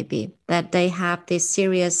diagnosis, maybe that they have this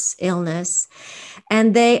serious illness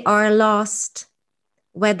and they are lost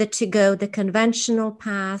whether to go the conventional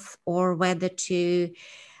path or whether to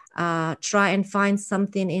try and find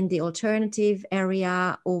something in the alternative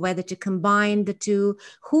area, or whether to combine the two,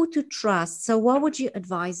 who to trust. So what would you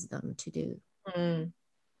advise them to do?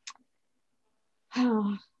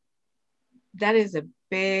 Oh, that is a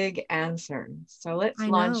big answer. So let's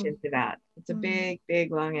launch into that. It's a big,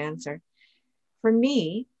 big, long answer. For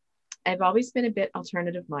me, I've always been a bit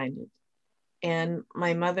alternative minded, and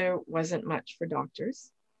my mother wasn't much for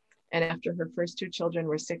doctors. And after her first 2 children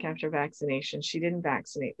were sick after vaccination, she didn't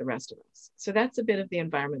vaccinate the rest of us. So that's a bit of the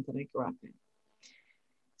environment that I grew up in.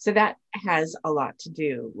 So that has a lot to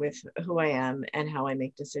do with who I am and how I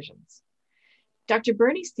make decisions. Dr.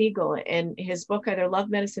 Bernie Siegel, in his book, either Love,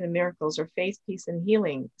 Medicine, and Miracles or Faith, Peace, and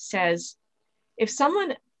Healing, says, if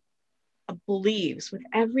someone believes with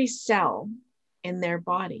every cell in their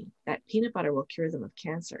body that peanut butter will cure them of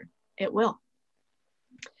cancer, it will.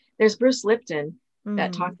 There's Bruce Lipton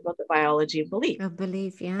that talked about the biology of belief.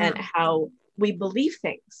 And how we believe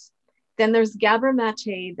things. Then there's Gabor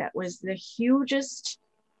Mate, that was the hugest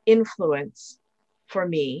influence for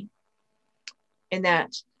me, in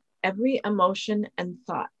that every emotion and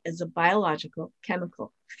thought is a biological,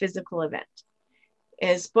 chemical, physical event. In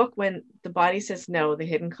his book, When the Body Says No, The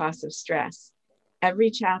Hidden Cost of Stress,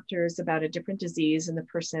 every chapter is about a different disease and the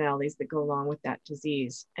personalities that go along with that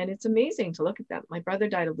disease. And it's amazing to look at them. My brother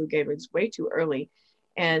died of Lou Gehrig's way too early.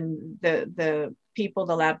 And the people,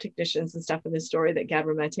 the lab technicians and stuff in the story that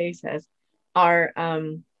Gabor Mate says are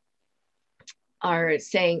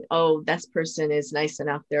saying, oh, this person is nice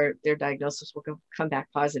enough, their diagnosis will come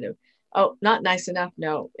back positive. Oh, not nice enough.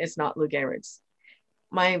 No, it's not Lou Gehrig's.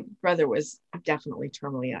 My brother was definitely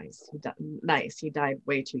terminally nice. He died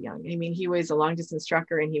way too young. I mean, he was a long distance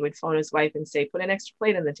trucker, and he would phone his wife and say, put an extra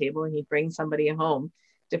plate on the table, and he'd bring somebody home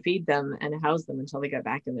to feed them and house them until they got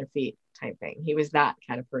back on their feet, type thing. He was that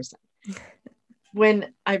kind of person.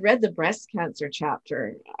 When I read the breast cancer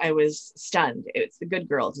chapter, I was stunned. It's the good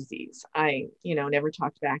girl disease. I, never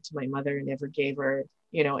talked back to my mother, never gave her,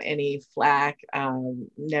 any flack,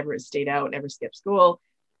 never stayed out, never skipped school.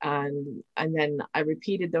 And then I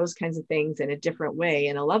repeated those kinds of things in a different way,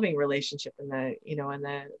 in a loving relationship, in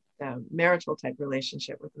the marital type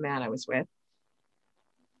relationship with the man I was with.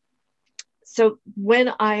 So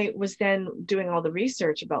when I was then doing all the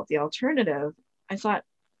research about the alternative, I thought,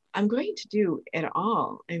 I'm going to do it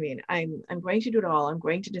all. I mean, I'm going to do it all. I'm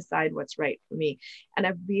going to decide what's right for me. And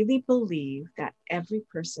I really believe that every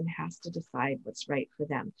person has to decide what's right for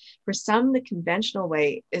them. For some, the conventional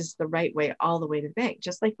way is the right way all the way to the bank.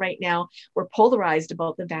 Just like right now, we're polarized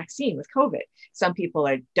about the vaccine with COVID. Some people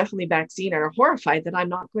are definitely vaccine and are horrified that I'm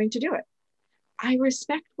not going to do it. I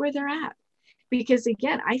respect where they're at. Because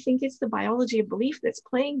again, I think it's the biology of belief that's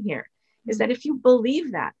playing here, is that if you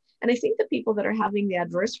believe that, and I think the people that are having the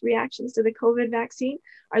adverse reactions to the COVID vaccine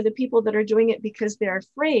are the people that are doing it because they're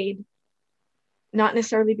afraid, not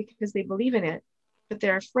necessarily because they believe in it, but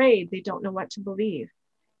they're afraid, they don't know what to believe.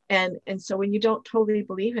 And so when you don't totally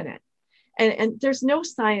believe in it, and there's no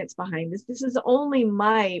science behind this, this is only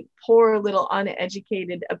my poor little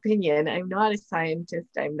uneducated opinion. I'm not a scientist,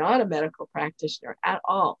 I'm not a medical practitioner at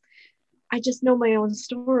all. I just know my own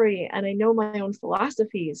story, and I know my own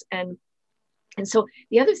philosophies. And so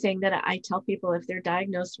the other thing that I tell people if they're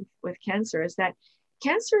diagnosed with cancer is that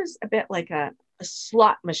cancer is a bit like a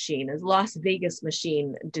slot machine, a Las Vegas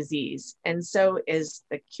machine disease. And so is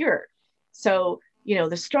the cure. So,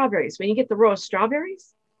 the strawberries, when you get the row of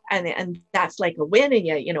strawberries, and that's like a win, and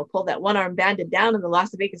you pull that one arm banded down in the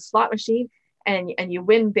Las Vegas slot machine, and you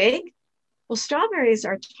win big. Well, strawberries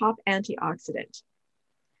are top antioxidant.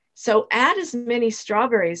 So add as many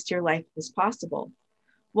strawberries to your life as possible,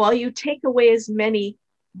 while you take away as many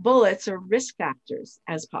bullets or risk factors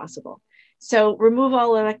as possible. So remove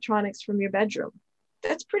all electronics from your bedroom.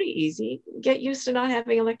 That's pretty easy. Get used to not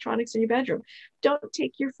having electronics in your bedroom. Don't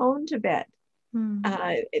take your phone to bed.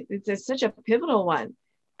 It's such a pivotal one.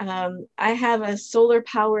 I have a solar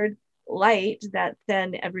powered light that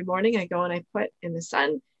then every morning I go and I put in the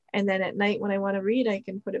sun. And then at night when I want to read, I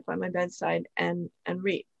can put it by my bedside and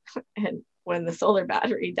read. And when the solar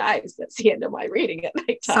battery dies, that's the end of my reading at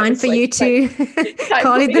night time. Sign for you to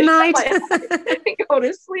call it the night. Go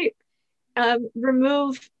to sleep.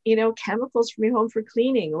 Remove, chemicals from your home for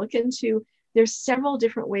cleaning. Look into, there's several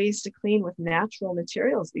different ways to clean with natural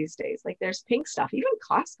materials these days. Like there's pink stuff. Even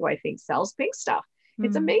Costco, I think, sells pink stuff.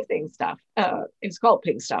 It's amazing stuff. It's called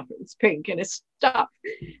pink stuff. It's pink and it's stuff.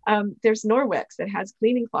 There's Norwex that has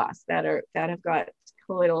cleaning cloths that have got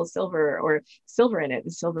colloidal silver or silver in it.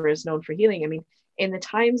 And silver is known for healing. I mean, in the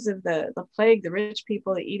times of the plague, the rich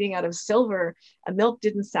people eating out of silver, milk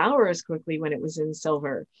didn't sour as quickly when it was in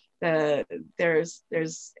silver. There's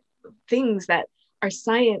things that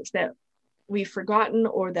science that we've forgotten,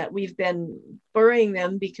 or that we've been burying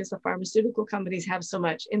them because the pharmaceutical companies have so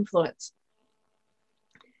much influence.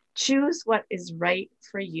 Choose what is right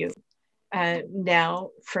for you. Now,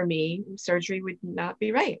 for me, surgery would not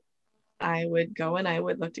be right. I would go and I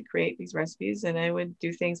would look to create these recipes, and I would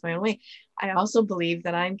do things my own way. I also believe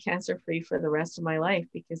that I'm cancer-free for the rest of my life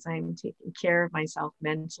because I'm taking care of myself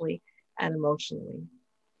mentally and emotionally.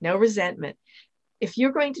 No resentment. If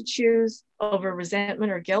you're going to choose over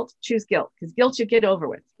resentment or guilt, choose guilt, because guilt you get over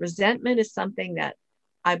with. Resentment is something that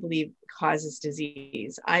I believe causes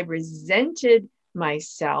disease. I resented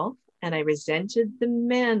myself, and I resented the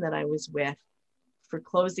man that I was with for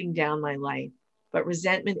closing down my life. But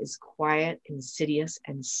resentment is quiet, insidious,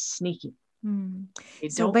 and sneaky.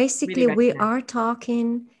 So basically, really we are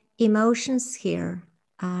talking emotions here,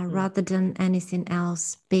 rather than anything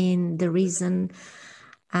else being the reason,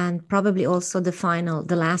 and probably also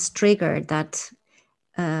the last trigger that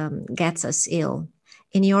gets us ill.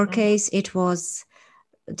 In your case, it was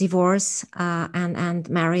divorce and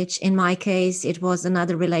marriage. In my case, it was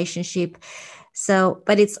another relationship. So,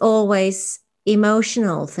 but it's always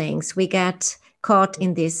emotional things. We get caught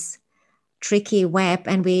in this tricky web,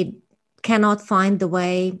 and we cannot find the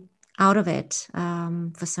way out of it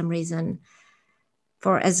for some reason.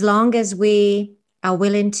 For as long as we are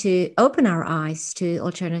willing to open our eyes to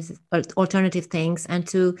alternative things and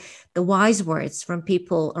to the wise words from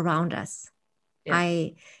people around us. Yeah.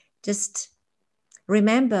 I just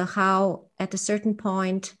remember how at a certain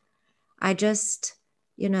point I just,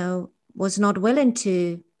 was not willing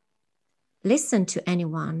to listen to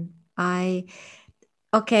anyone. They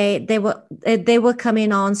were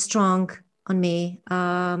coming on strong on me.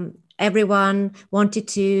 Everyone wanted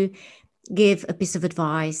to give a piece of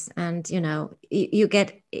advice, and you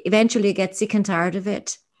eventually get sick and tired of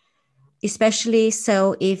it, especially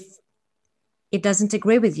so if it doesn't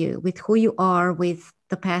agree with you, with who you are, with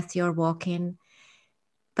the path you're walking.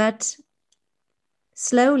 But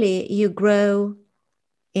slowly you grow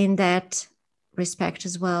in that respect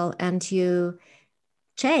as well, and you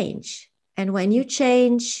change. And when you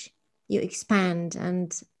change, you expand,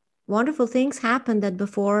 and wonderful things happen that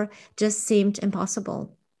before just seemed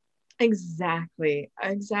impossible. Exactly.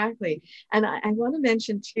 And I want to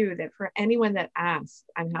mention too, that for anyone that asks,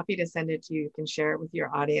 I'm happy to send it to you. You can share it with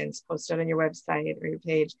your audience, post it on your website or your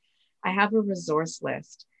page. I have a resource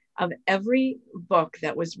list of every book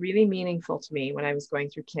that was really meaningful to me when I was going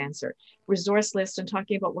through cancer. Resource list and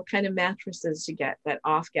talking about what kind of mattresses to get that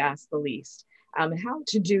off-gas the least, how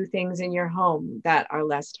to do things in your home that are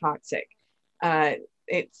less toxic.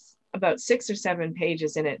 It's about 6 or 7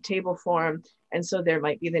 pages in it, table form. And so there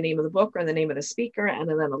might be the name of the book or the name of the speaker, and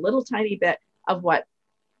then a little tiny bit of what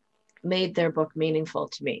made their book meaningful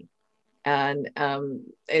to me. And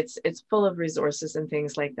it's full of resources and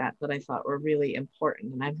things like that I thought were really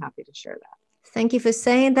important. And I'm happy to share that. Thank you for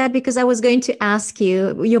saying that, because I was going to ask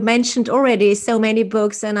you, you mentioned already so many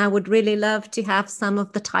books, and I would really love to have some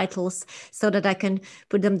of the titles so that I can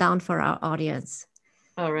put them down for our audience.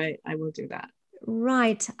 All right, I will do that.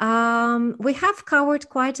 Right. We have covered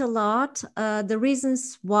quite a lot, the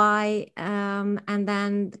reasons why, and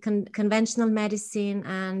then conventional medicine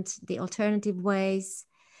and the alternative ways.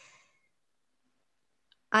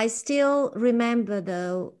 I still remember,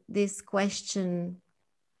 though, this question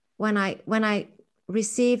when I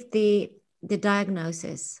received the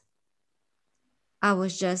diagnosis. I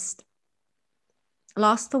was just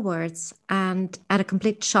lost for words and at a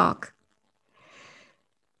complete shock.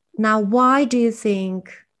 Now, why do you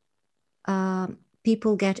think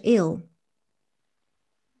people get ill?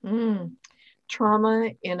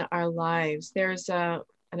 Trauma in our lives. There's an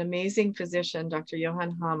amazing physician, Dr.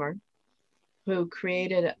 Johann Hammer, who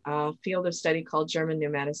created a field of study called German New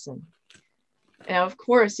Medicine. Now, of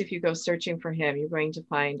course, if you go searching for him, you're going to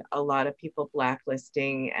find a lot of people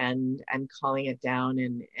blacklisting and calling it down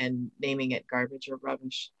and naming it garbage or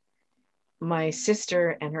rubbish. My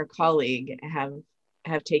sister and her colleague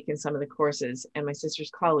have taken some of the courses, and my sister's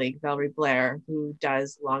colleague, Valerie Blair, who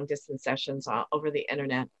does long distance sessions over the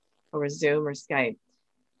internet, over Zoom or Skype,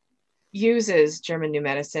 uses German New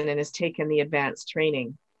Medicine and has taken the advanced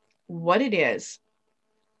training. What it is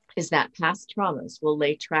that past traumas will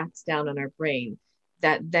lay tracks down in our brain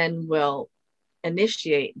that then will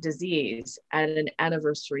initiate disease at an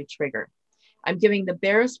anniversary trigger. I'm giving the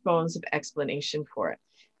barest bones of explanation for it.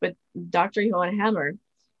 But Dr. Johann Hammer,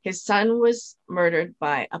 his son was murdered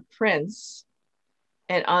by a prince,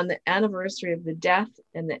 and on the anniversary of the death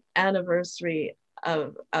and the anniversary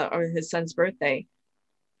of or his son's birthday,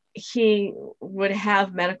 he would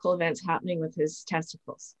have medical events happening with his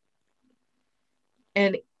testicles.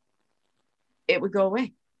 And it would go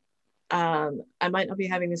away. I might not be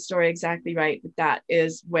having the story exactly right, but that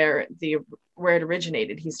is where it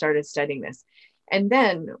originated. He started studying this. And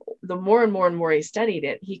then the more and more and more he studied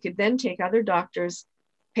it, he could then take other doctors'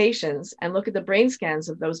 patients and look at the brain scans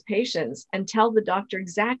of those patients and tell the doctor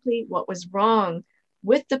exactly what was wrong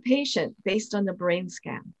with the patient based on the brain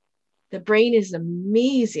scan. The brain is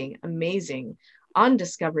amazing, amazing,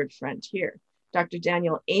 undiscovered frontier. Dr.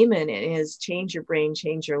 Daniel Amen in his Change Your Brain,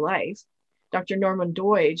 Change Your Life, Dr. Norman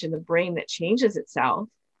Doidge in The Brain That Changes Itself,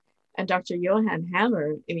 and Dr. Johann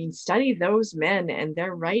Hammer, I mean, study those men and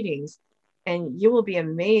their writings, and you will be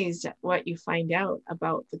amazed at what you find out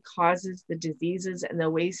about the causes, the diseases, and the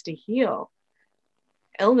ways to heal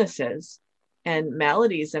illnesses and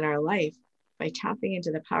maladies in our life by tapping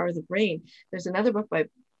into the power of the brain. There's another book by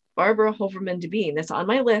Barbara Hoverman Debeen that's on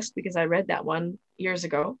my list because I read that one years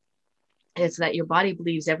ago. It's that your body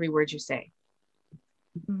believes every word you say.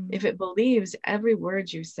 If it believes every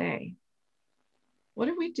word you say, what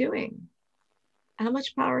are we doing? How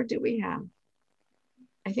much power do we have?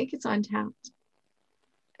 I think it's untapped.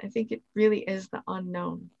 I think it really is the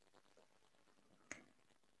unknown.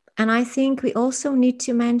 And I think we also need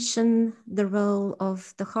to mention the role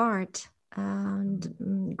of the heart.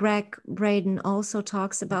 And Gregg Braden also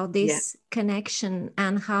talks about this connection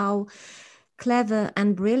and how clever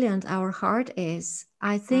and brilliant our heart is.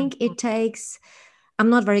 I think it takes,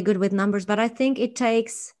 I'm not very good with numbers, but I think it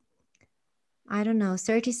takes, I don't know,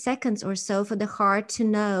 30 seconds or so for the heart to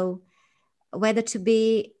know whether to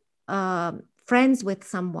be friends with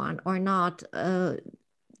someone or not.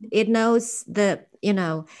 It knows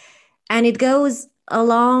and it goes a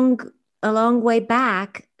long way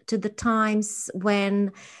back to the times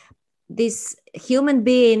when this human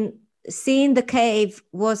being seeing the cave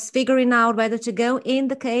was figuring out whether to go in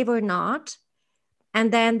the cave or not.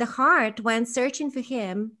 And then the heart went searching for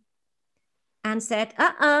him and said,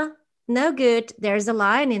 no good. There's a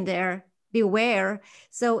lion in there. Beware.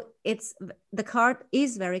 So the heart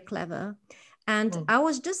is very clever. And I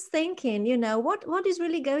was just thinking, what is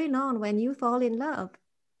really going on when you fall in love?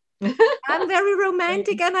 I'm very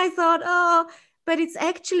romantic. And I thought, but it's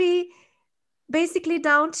actually basically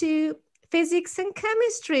down to physics and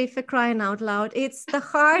chemistry, for crying out loud. It's the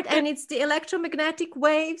heart and it's the electromagnetic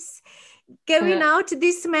waves going out to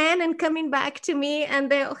this man and coming back to me, and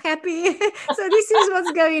they're happy. So this is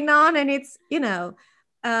what's going on. And it's,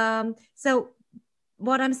 so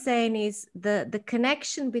what I'm saying is the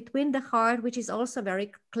connection between the heart, which is also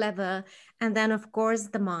very clever, and then of course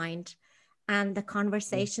the mind and the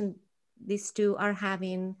conversation these two are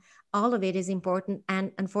having, all of it is important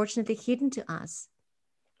and unfortunately hidden to us.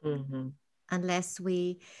 Unless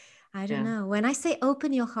we, I don't know. When I say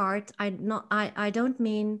open your heart, I don't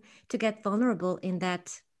mean to get vulnerable in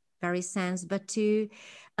that very sense, but to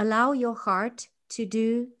allow your heart to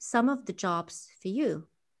do some of the jobs for you.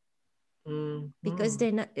 Because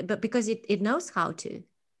it knows how to.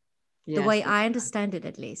 Yes, the way I understand it,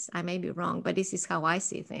 at least. I may be wrong, but this is how I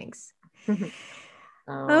see things.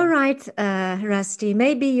 All right, Rusty,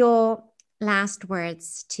 maybe your last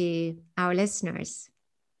words to our listeners.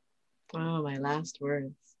 Oh, my last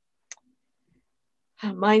words.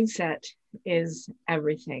 Mindset is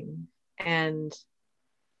everything. And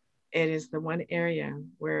it is the one area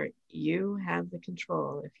where you have the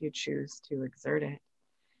control if you choose to exert it.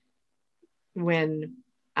 When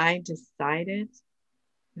I decided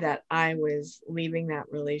that I was leaving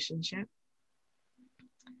that relationship,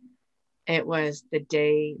 it was the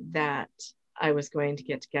day that I was going to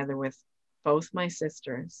get together with both my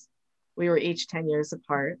sisters. We were each 10 years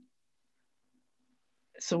apart.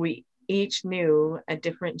 So we each knew a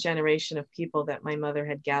different generation of people that my mother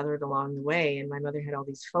had gathered along the way. And my mother had all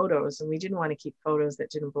these photos, and we didn't want to keep photos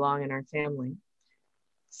that didn't belong in our family.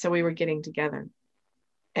 So we were getting together.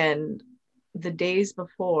 And the days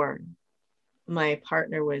before, my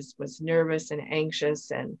partner was nervous and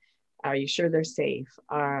anxious, and are you sure they're safe?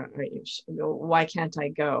 Why can't I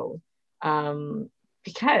go?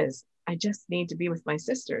 Because I just need to be with my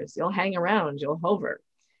sisters. You'll hang around, you'll hover.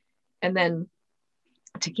 And then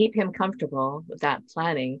to keep him comfortable with that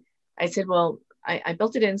planning, I said, well, I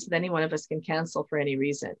built it in so that any one of us can cancel for any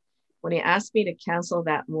reason. When he asked me to cancel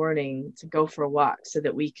that morning to go for a walk so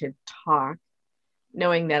that we could talk,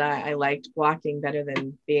 knowing that I liked walking better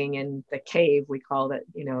than being in the cave, we called it,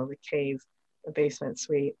 the cave, the basement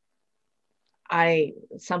suite.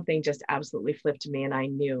 Something just absolutely flipped me, and I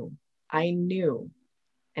knew,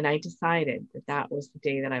 and I decided that was the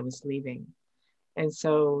day that I was leaving. And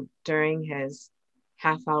so during his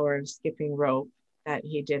half hour of skipping rope that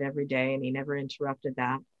he did every day, and he never interrupted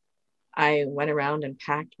that, I went around and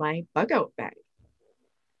packed my bug out bag.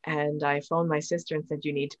 And I phoned my sister and said,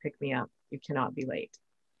 you need to pick me up. You cannot be late.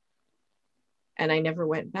 And I never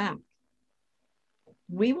went back.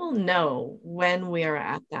 We will know when we are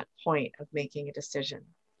at that point of making a decision.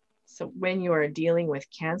 So when you are dealing with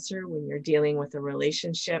cancer, when you're dealing with a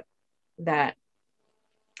relationship that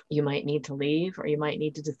you might need to leave, or you might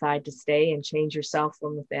need to decide to stay and change yourself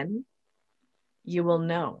from within, you will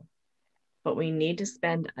know. But we need to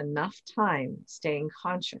spend enough time staying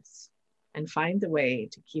conscious and find the way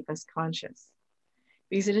to keep us conscious.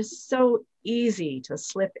 Because it is so easy to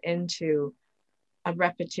slip into a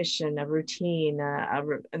repetition, a routine,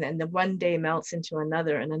 and then the one day melts into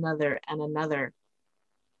another and another and another.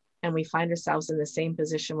 And we find ourselves in the same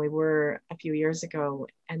position we were a few years ago,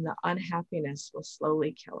 and the unhappiness will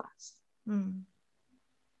slowly kill us.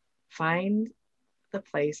 Find the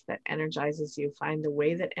place that energizes you, find the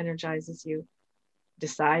way that energizes you,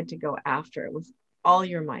 decide to go after it with all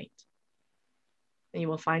your might. And you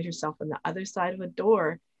will find yourself on the other side of a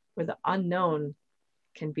door where the unknown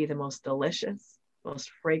can be the most delicious,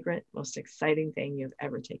 most fragrant, most exciting thing you've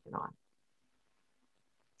ever taken on.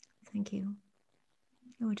 Thank you.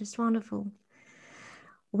 Oh, just wonderful.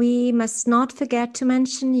 We must not forget to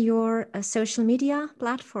mention your social media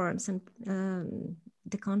platforms and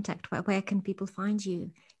the contact. Where can people find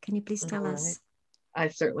you? Can you please tell us? I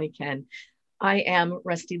certainly can. I am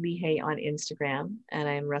Rusty Lehey on Instagram, and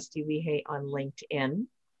I am Rusty Lehey on LinkedIn.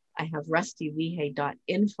 I have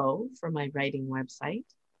rustylehey.info for my writing website.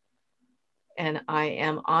 And I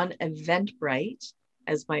am on Eventbrite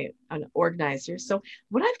as an organizer. So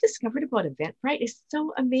what I've discovered about Eventbrite is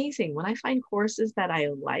so amazing. When I find courses that I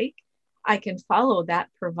like, I can follow that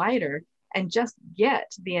provider and just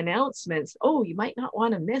get the announcements. Oh, you might not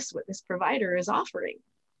want to miss what this provider is offering.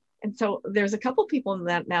 And so there's a couple people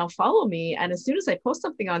that now follow me. And as soon as I post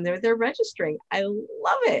something on there, they're registering. I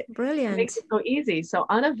love it. Brilliant. It makes it so easy. So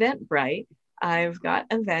on Eventbrite, I've got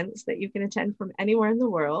events that you can attend from anywhere in the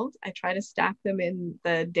world. I try to stack them in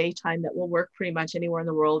the daytime that will work pretty much anywhere in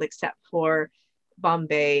the world, except for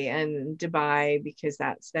Bombay and Dubai, because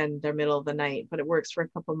that's then their middle of the night. But it works for a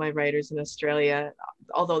couple of my writers in Australia,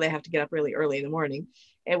 although they have to get up really early in the morning.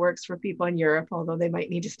 It works for people in Europe, although they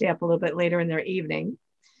might need to stay up a little bit later in their evening.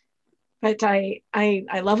 But I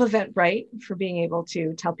love Eventbrite for being able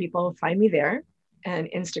to tell people, find me there, and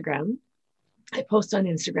Instagram. I post on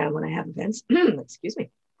Instagram when I have events, excuse me.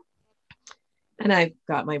 And I've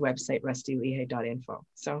got my website, rustylehey.info.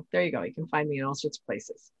 So there you go. You can find me in all sorts of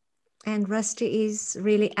places. And Rusty is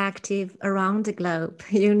really active around the globe.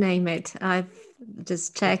 You name it. I've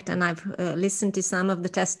just checked and I've listened to some of the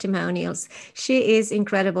testimonials. She is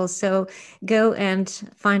incredible. So go and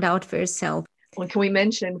find out for yourself. Well, can we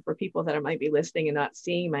mention for people that might be listening and not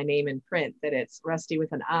seeing my name in print that it's Rusty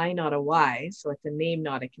with an I, not a Y. So it's a name,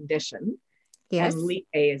 not a condition. Yes. And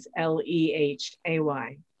Lehey is Lehay.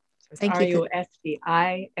 So it's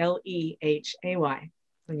Rustilehay.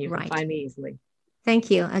 And you can find me easily. Thank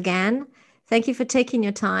you again. Thank you for taking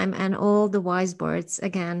your time and all the wise words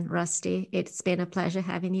again, Rusty. It's been a pleasure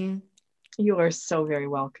having you. You are so very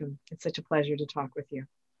welcome. It's such a pleasure to talk with you.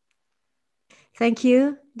 Thank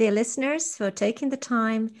you, dear listeners, for taking the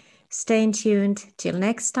time. Stay tuned. Till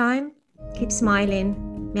next time. Keep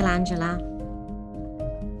smiling. Milangela.